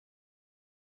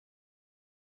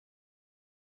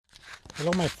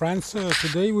Hello my friends,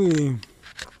 today we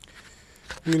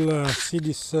will see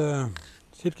this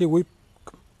Silky Whip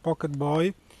Pocket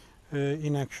Boy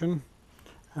in action,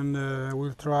 and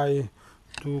we'll try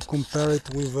to compare it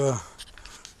with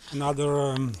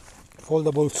another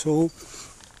foldable saw.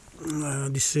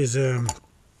 This is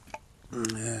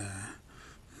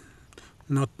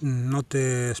not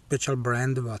a special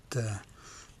brand, but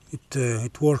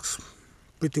it works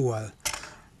pretty well,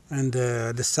 and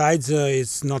the size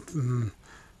is not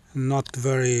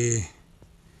very,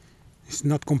 it's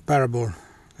not comparable,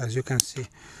 as you can see,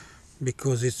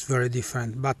 because it's very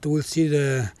different. But we'll see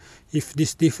if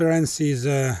this difference is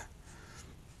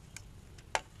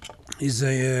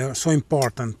so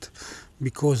important,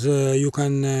 because you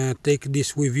can take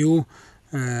this with you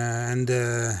and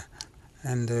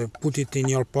put it in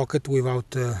your pocket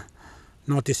without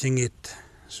noticing it.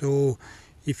 So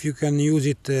if you can use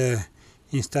it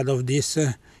instead of this,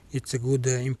 it's a good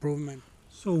improvement.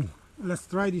 So let's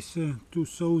try these two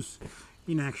saws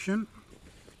in action.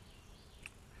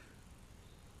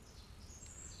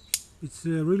 It's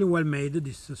really well made,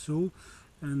 this saw,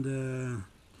 and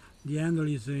the handle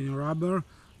is in rubber,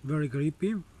 very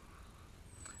grippy.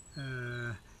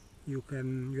 You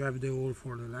have the hole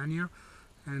for the lanyard,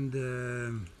 and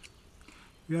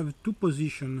you have two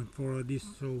positions for this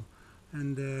saw,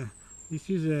 and this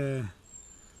is a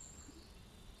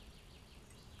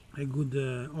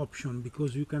good option,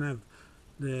 because you can have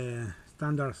the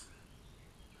standard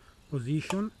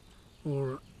position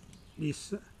or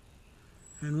this,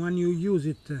 and when you use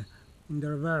it in the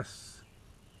reverse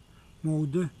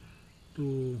mode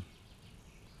to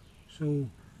sew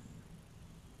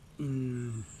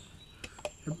in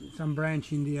some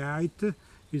branch in the height,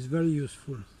 is very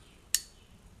useful.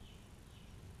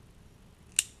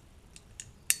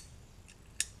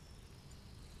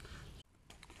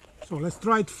 So let's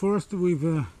try it first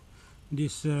with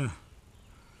this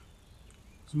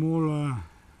small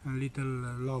little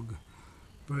log,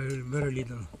 very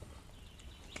little.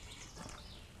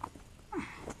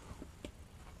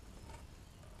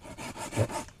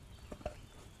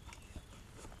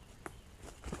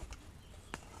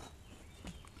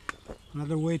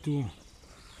 Another way to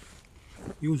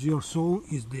use your saw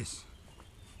is this.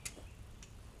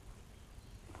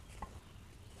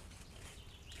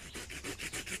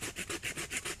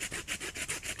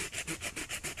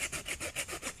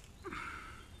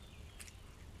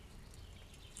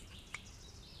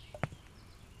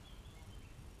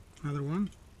 Another one.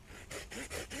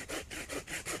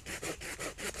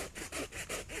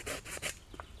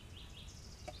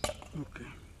 Okay.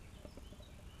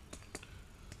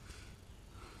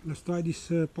 Let's try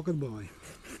this Pocket Boy.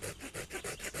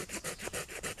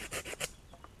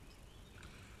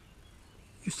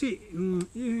 You see,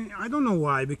 I don't know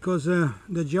why, because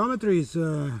the geometry is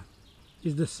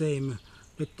the same,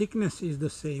 the thickness is the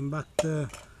same, but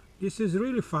this is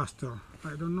really faster.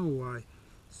 I don't know why.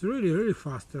 It's really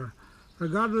faster.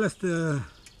 Regardless the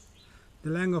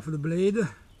length of the blade,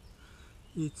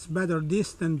 it's better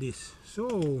this than this.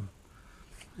 So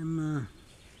I'm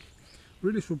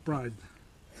really surprised.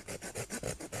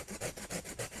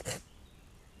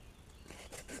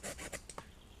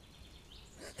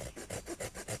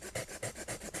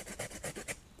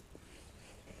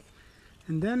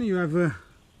 And then you have a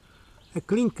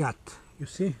clean cut, you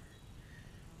see.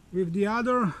 With the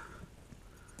other,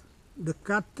 the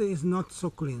cut is not so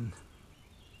clean.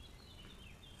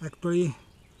 Actually,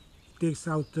 it takes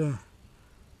out a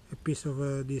piece of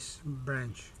this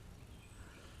branch.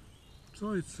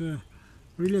 So it's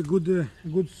really a good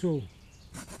saw.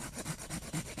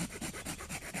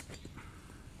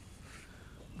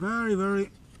 Very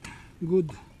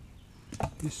good,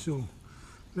 this saw.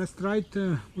 Let's try it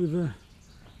with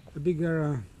a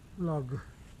bigger log,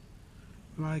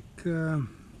 like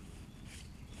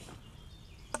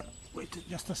wait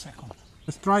just a second.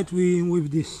 Let's try it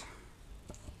with this.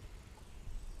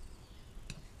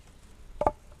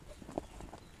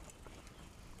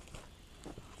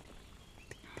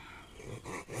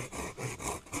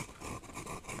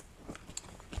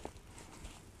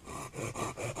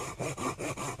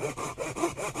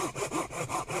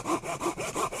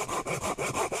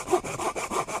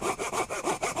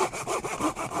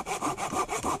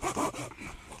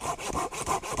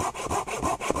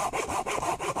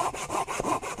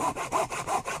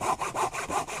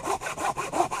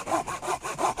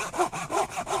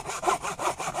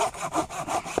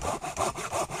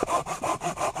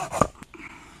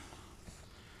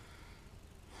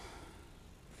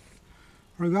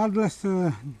 Regardless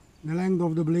the length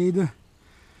of the blade,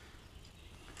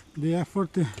 the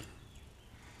effort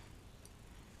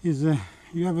is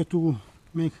you have to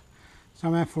make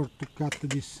some effort to cut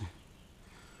this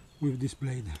with this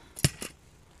blade.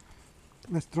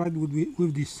 Let's try it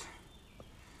with this.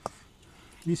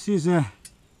 This is a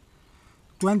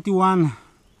 21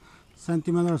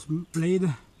 centimeters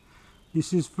blade.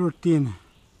 This is 13.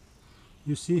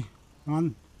 You see,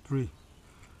 1, 3,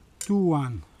 2,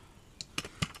 1.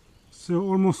 So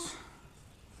almost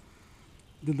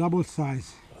the double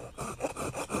size.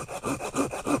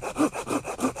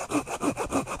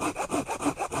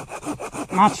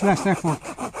 Much less effort.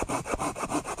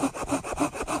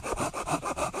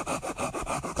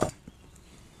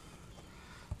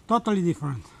 Totally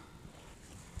different.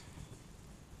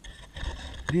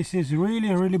 This is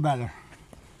really better.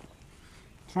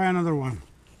 Try another one.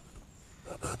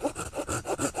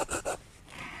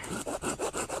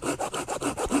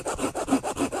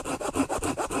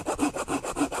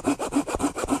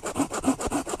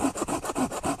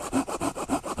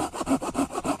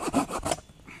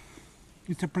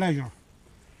 It's a pleasure.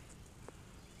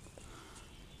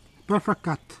 Perfect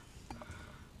cut.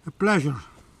 A pleasure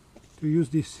to use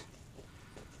this.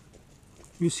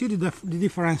 You see the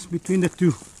difference between the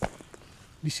two.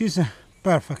 This is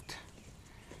perfect.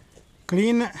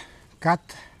 Clean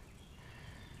cut.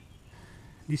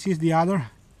 This is the other,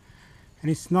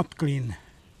 and it's not clean.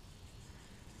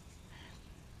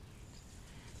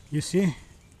 You see?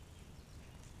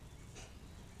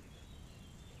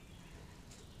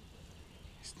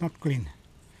 It's not clean.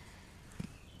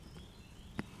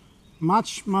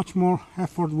 Much more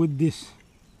effort with this.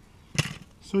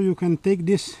 So you can take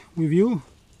this with you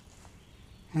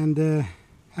and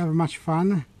have much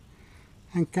fun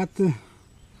and cut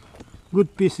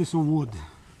good pieces of wood.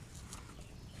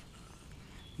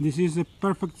 This is a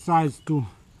perfect size to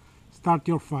start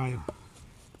your fire.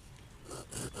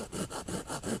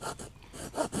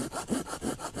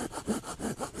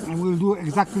 I will do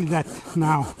exactly that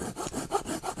now.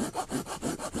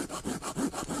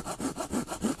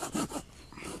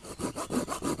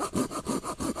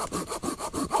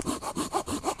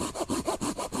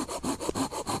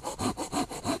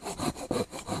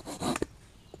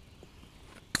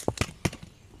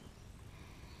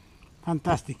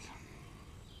 Fantastic.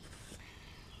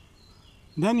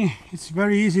 Then it's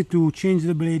very easy to change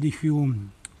the blade if you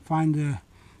find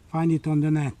it on the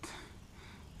net.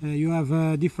 You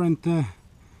have different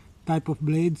type of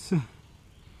blades,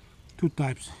 two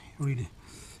types really.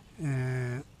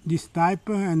 This type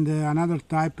and another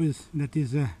type that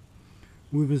is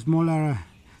with a smaller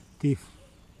teeth.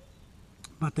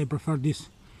 But I prefer this.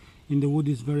 In the wood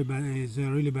is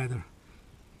really better,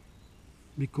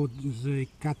 because they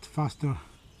cut faster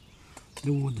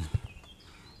the wood.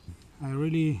 I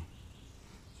really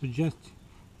suggest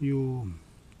you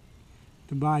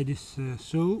to buy this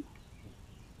saw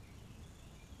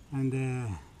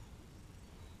and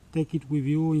take it with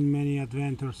you in many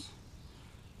adventures.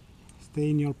 Stay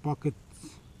in your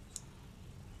pockets,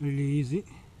 really easy.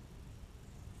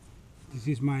 This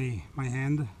is my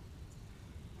hand,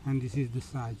 and this is the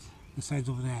sides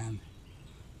of the hand.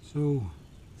 So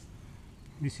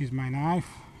this is my knife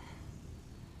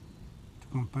to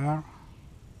compare.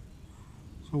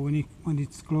 So when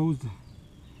it's closed,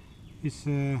 it's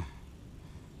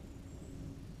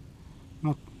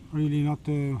not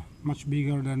much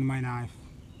bigger than my knife.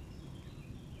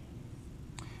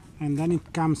 And then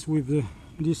it comes with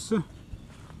this.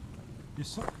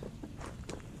 It's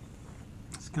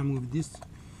come with this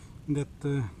that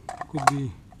could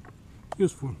be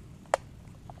useful.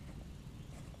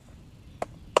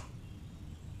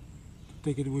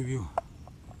 Take it with you.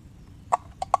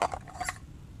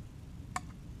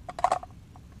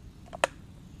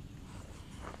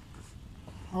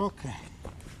 Okay.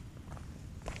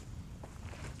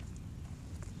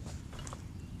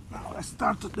 Now let's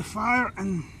start the fire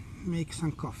and make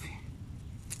some coffee.